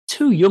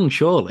 too young,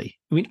 surely.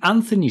 I mean,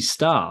 Anthony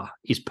Starr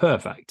is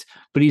perfect,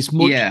 but he's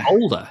much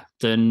older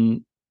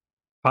than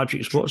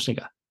Patrick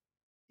Schwarzenegger.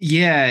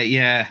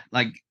 Yeah.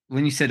 Like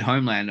when you said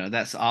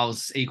Homelander, I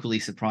was equally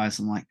surprised.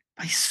 I'm like,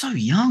 he's so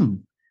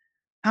young.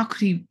 How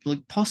could he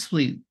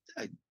possibly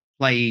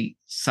play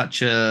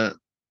such a?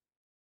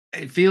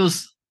 It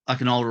feels like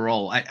an older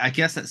role. I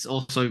guess that's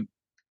also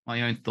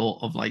my own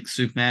thought of like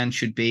Superman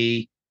should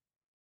be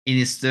in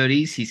his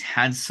 30s. He's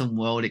had some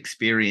world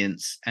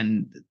experience,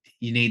 and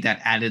you need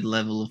that added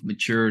level of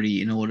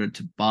maturity in order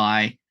to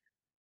buy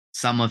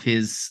some of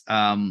his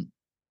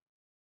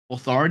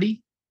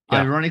authority,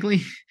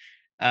 ironically.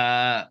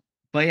 But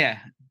yeah,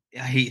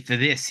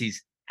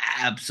 he's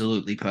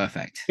absolutely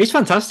perfect. He's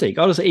fantastic.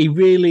 Honestly, he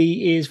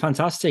really is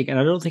fantastic. And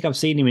I don't think I've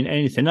seen him in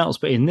anything else,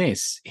 but in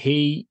this,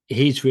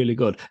 he's really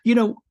good.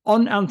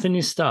 On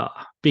Anthony Starr,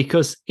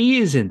 because he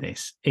is in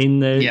this, in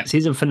the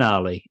season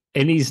finale,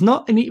 and he's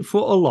not in it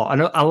for a lot.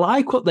 And I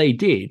like what they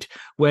did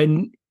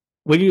when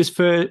he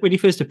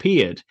first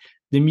appeared.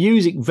 The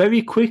music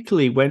very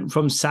quickly went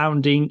from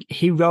sounding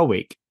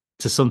heroic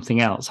to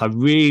something else. I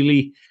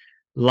really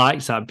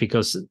liked that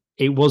because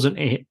it wasn't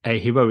a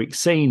heroic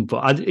scene,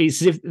 but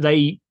it's as if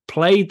they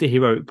played the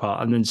heroic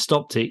part and then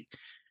stopped it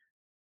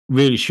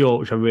really short,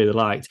 which I really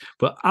liked.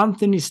 But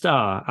Anthony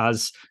Starr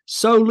has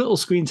so little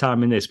screen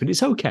time in this, but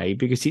it's okay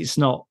because it's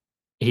not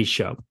his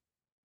show.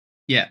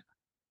 Yeah.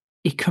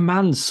 He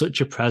commands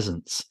such a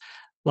presence.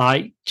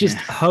 Like just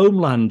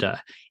Homelander.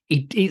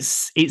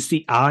 It's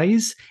the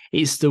eyes,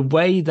 it's the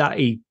way that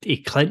he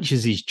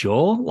clenches his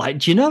jaw. Like,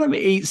 do you know what I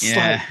mean? It's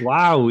like,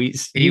 wow,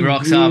 he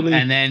rocks up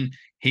and then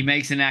he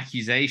makes an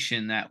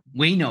accusation that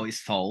we know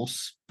is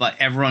false, but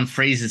everyone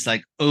freezes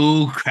like,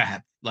 oh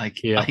crap. Like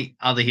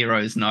other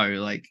heroes know,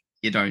 like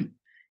you don't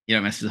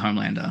mess with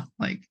Homelander.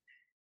 Like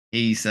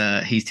he's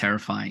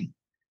terrifying.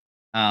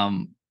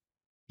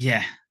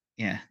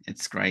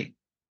 It's great.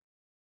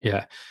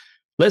 Yeah.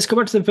 Let's go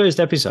back to the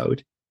first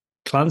episode.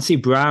 Clancy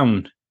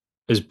Brown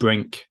as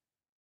Brink.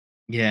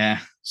 Yeah.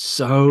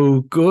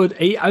 So good.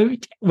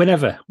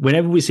 Whenever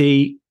we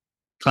see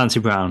Clancy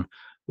Brown,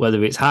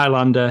 whether it's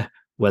Highlander,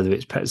 whether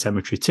it's Pet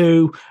Sematary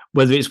 2,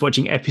 whether it's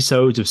watching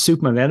episodes of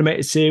Superman the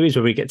Animated Series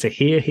where we get to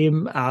hear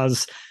him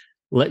as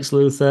Lex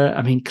Luthor.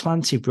 I mean,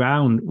 Clancy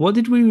Brown, what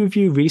did we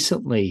review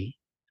recently?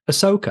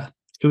 Ahsoka.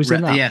 It was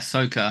in that. Yeah,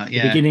 Ahsoka.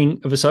 Yeah. The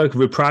beginning of Ahsoka,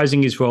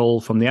 reprising his role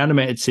from the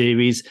animated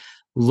series.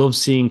 Love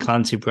seeing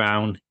Clancy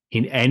Brown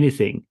in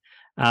anything.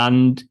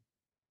 And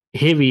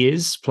here he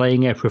is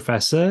playing a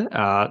professor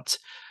at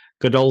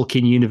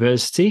Godolkin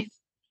University.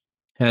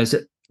 There's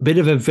a bit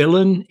of a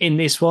villain in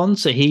this one,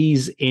 so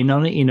he's in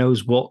on it. He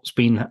knows what's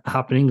been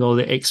happening, all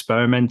the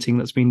experimenting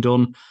that's been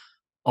done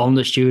on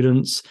the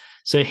students.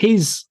 So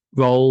his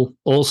role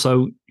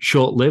also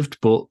short-lived,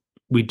 but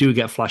we do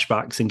get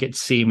flashbacks and get to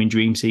see him in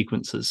dream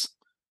sequences.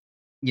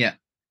 Yeah.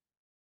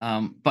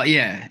 But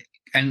yeah,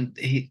 and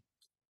he,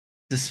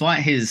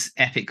 despite his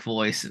epic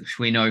voice, which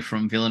we know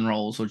from villain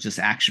roles or just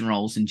action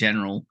roles in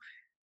general,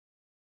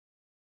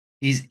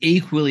 he's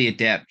equally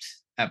adept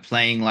at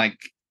playing like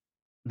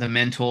the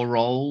mentor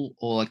role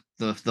or like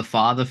the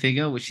father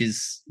figure, which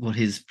is what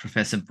his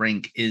Professor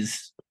Brink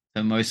is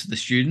for most of the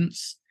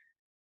students.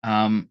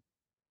 And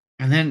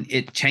then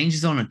it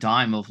changes on a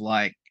dime of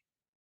like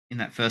in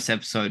that first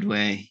episode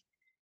where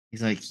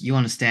he's like, you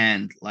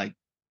understand like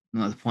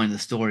the point of the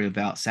story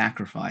about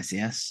sacrifice,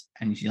 yes?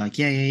 And you're like,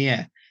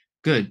 yeah.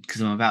 Good, because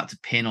I'm about to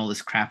pin all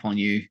this crap on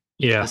you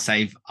to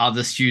save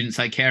other students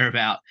I care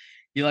about.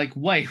 You're like,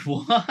 wait,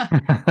 what?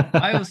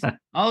 I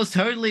was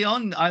totally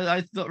on.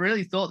 I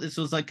really thought this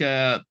was like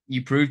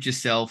you proved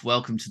yourself,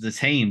 welcome to the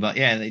team. But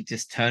yeah, they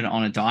just turn it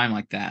on a dime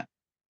like that.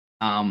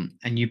 And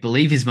you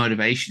believe his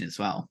motivation as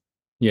well.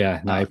 Yeah,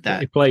 no,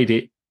 he played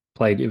it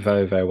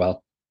very, very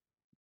well.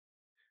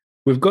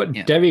 We've got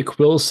Derek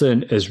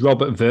Wilson as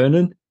Robert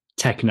Vernon,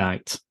 Tech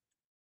Knight.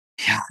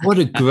 Yeah. What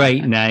a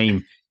great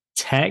name.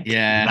 Tech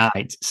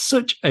Knight.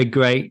 Such a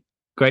great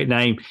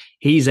name.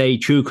 He's a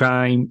true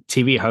crime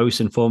TV host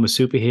and former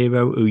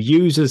superhero who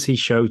uses his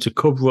show to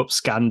cover up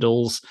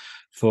scandals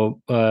for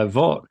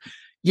Vought.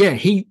 Yeah,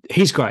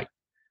 he's great.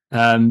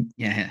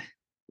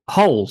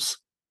 Holes.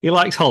 He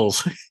likes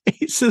holes.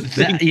 It's a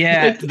thing.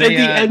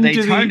 They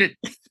toned it.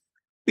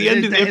 The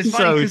end of the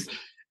episode.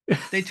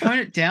 They tone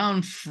it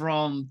down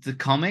from the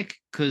comic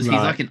because he's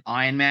like an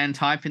Iron Man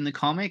type in the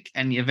comic,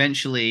 and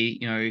eventually,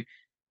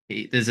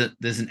 there's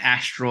an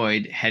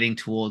asteroid heading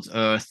towards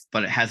Earth,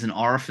 but it has an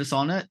orifice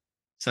on it.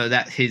 So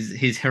that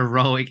his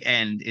heroic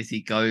end is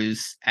he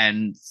goes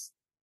and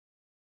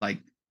like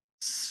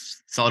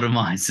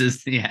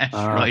sodomizes the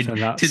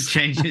asteroid to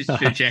change his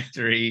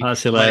trajectory,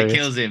 but it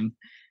kills him.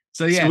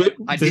 So yeah,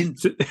 I didn't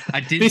think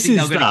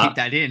they were going to keep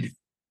that in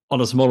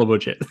on a smaller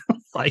budget.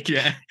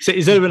 So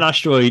instead of an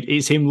asteroid,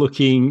 it's him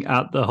looking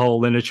at the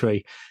hole in a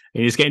tree.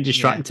 And he's getting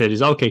distracted.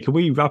 He's okay. Can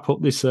we wrap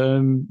up this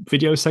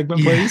video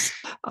segment, please?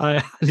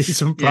 I need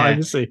some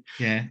privacy.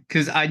 Yeah,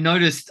 because I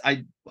noticed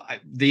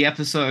the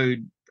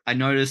episode. I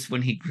noticed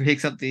when he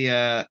picks up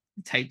the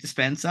tape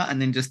dispenser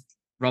and then just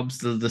rubs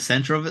the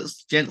center of it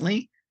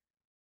gently.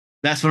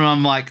 That's when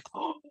I'm like,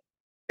 oh,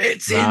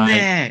 it's in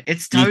there.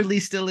 It's totally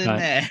still in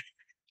there.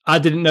 I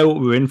didn't know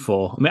what we were in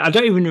for. I mean, I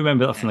don't even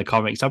remember that from the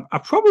comics. I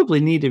probably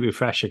need a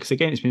refresher because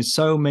again, it's been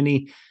so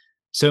many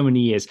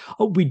years.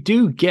 Oh, we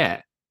do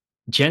get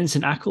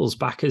Jensen Ackles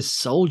back as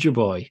Soldier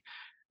Boy.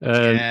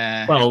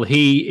 Well,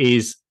 he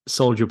is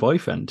Soldier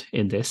Boyfriend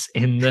in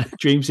the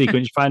dream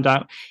sequence. You find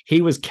out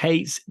he was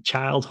Kate's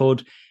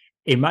childhood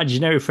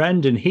imaginary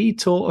friend and he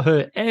taught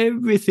her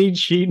everything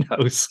she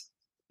knows.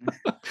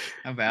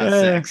 about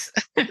sex.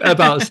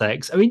 About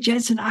sex. I mean,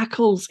 Jensen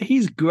Ackles,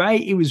 he's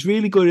great. He was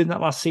really good in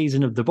that last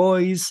season of The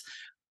Boys.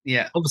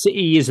 Yeah. Obviously,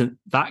 he isn't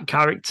that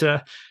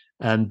character,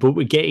 but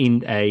we're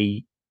getting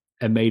a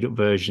made-up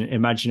version,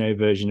 imaginary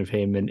version of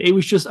him. And it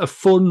was just a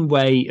fun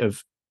way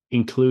of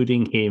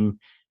including him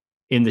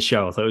in the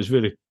show. I thought it was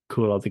really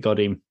cool how they got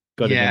him.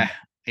 Yeah.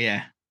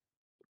 Yeah,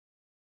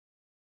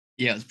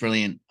 it's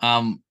brilliant.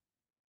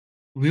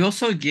 We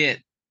also get,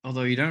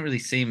 although you don't really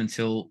see him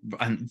until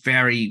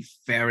very,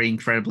 very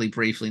incredibly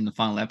briefly in the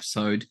final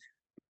episode,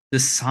 the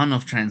son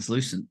of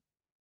Translucent,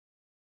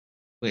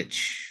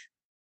 which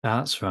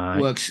that's right,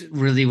 works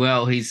really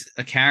well. He's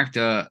a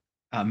character,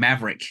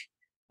 Maverick.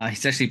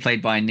 He's actually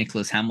played by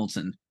Nicholas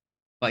Hamilton.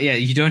 But yeah,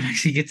 you don't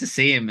actually get to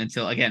see him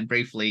until, again,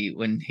 briefly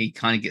when he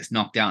kind of gets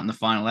knocked out in the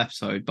final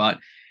episode. But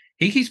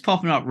he keeps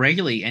popping up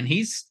regularly, and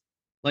he's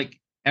like,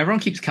 everyone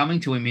keeps coming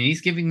to him, and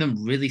he's giving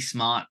them really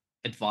smart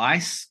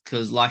advice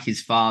because, like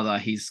his father,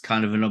 he's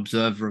kind of an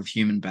observer of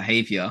human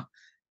behavior.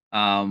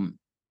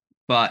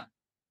 But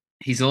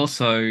he's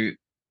also,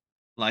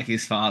 like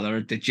his father,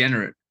 a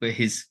degenerate, where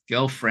his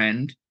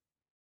girlfriend,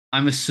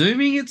 I'm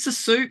assuming it's a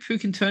soup who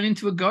can turn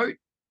into a goat.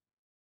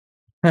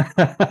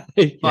 Yeah,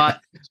 but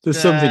there's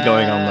something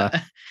going on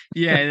there.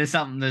 Yeah, there's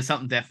something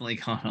definitely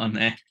going on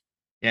there.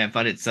 Yeah,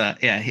 but it's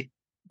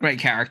great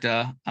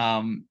character.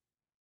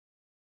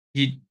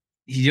 You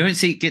don't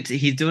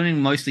he's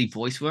doing mostly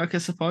voice work, I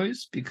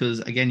suppose,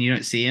 because again, you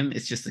don't see him.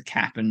 It's just the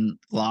cap and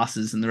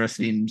glasses, and the rest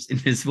of him's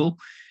invisible.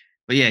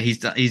 But yeah, he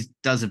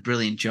does a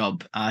brilliant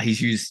job. He's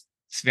used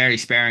very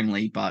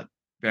sparingly, but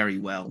very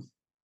well.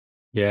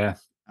 Yeah,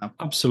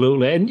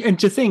 absolutely. And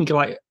to think,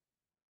 like,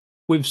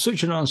 with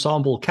such an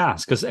ensemble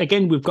cast, because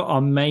again, we've got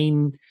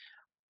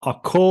our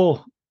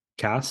core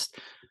cast,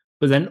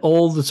 but then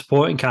all the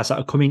supporting cast that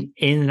are coming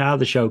in and out of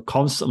the show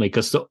constantly,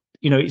 because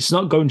it's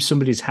not going to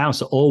somebody's house.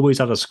 They're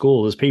always at a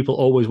school. There's people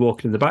always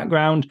walking in the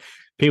background,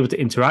 people to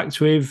interact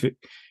with.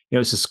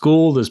 It's a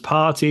school. There's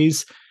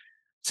parties.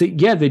 So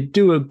yeah, they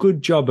do a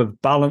good job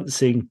of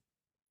balancing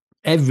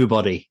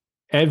everybody.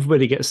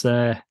 Everybody gets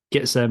their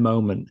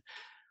moment.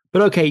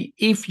 But okay,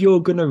 if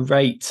you're gonna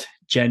rate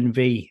Gen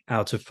V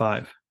out of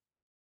 5.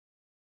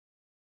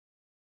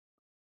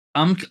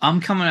 I'm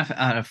coming up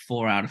out of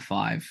 4 out of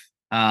 5.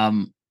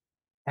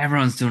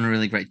 Everyone's doing a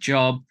really great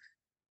job.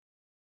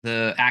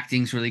 The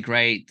acting's really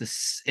great.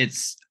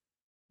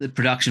 The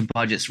production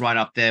budget's right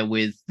up there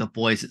with The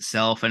Boys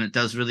itself, and it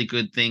does really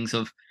good things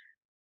of,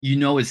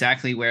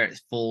 exactly where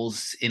it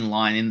falls in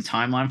line in the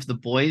timeline for The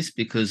Boys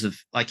because of,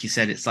 like you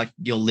said, it's like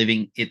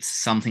it's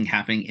something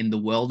happening in the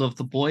world of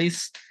The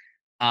Boys.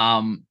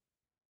 And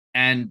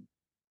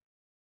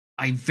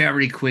I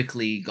very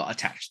quickly got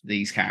attached to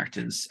these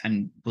characters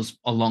and was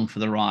along for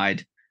the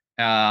ride.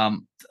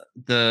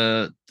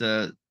 The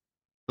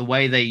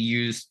way they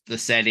used the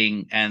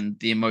setting and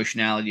the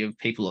emotionality of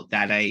people at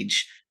that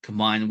age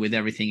combined with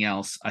everything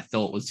else, I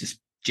thought was just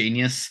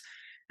genius.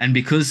 And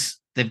because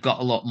they've got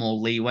a lot more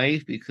leeway,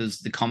 because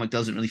the comic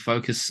doesn't really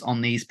focus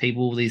on these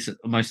people, for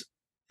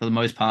the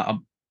most part, are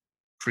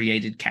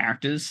created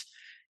characters,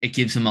 it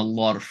gives them a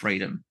lot of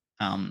freedom.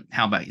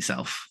 How about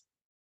yourself?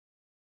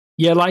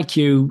 Yeah, like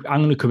you,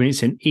 I'm going to come in.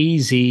 It's an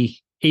easy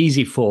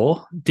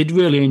 4. Did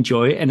really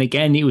enjoy it. And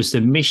again, it was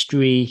the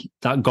mystery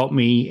that got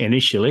me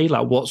initially,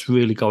 like what's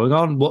really going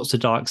on? What's the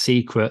dark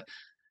secret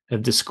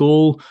of the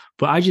school?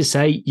 But I just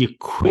say you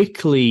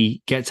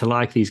quickly get to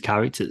like these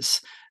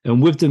characters.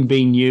 And with them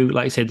being new,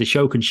 like I said, the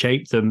show can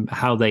shape them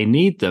how they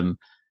need them.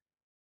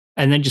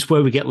 And then just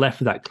where we get left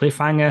with that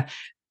cliffhanger.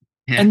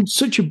 Yeah. And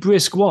such a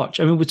brisk watch.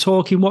 I mean, we're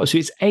talking so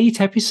it's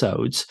 8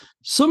 episodes.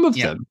 Some of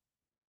them,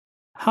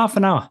 half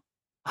an hour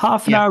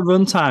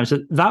runtime. So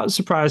that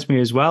surprised me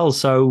as well.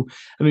 So,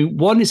 I mean,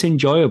 one, it's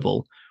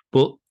enjoyable,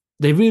 but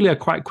they really are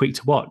quite quick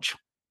to watch.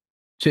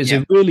 So it's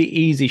a really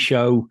easy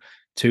show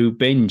to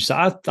binge. So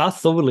I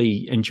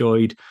thoroughly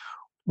enjoyed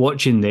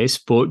watching this,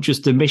 but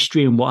just the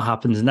mystery and what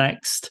happens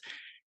next,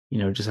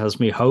 just has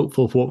me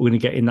hopeful for what we're going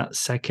to get in that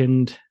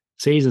second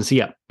season.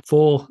 So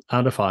 4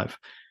 out of 5.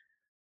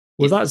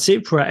 Well, that's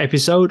it for our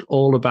episode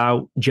all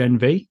about Gen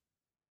V.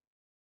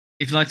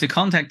 If you'd like to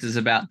contact us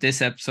about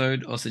this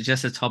episode or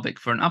suggest a topic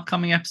for an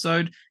upcoming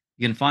episode,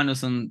 you can find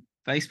us on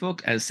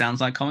Facebook as Sounds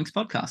Like Comics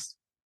Podcast.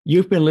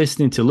 You've been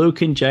listening to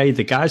Luke and Jay,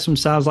 the guys from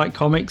Sounds Like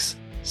Comics.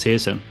 See you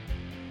soon.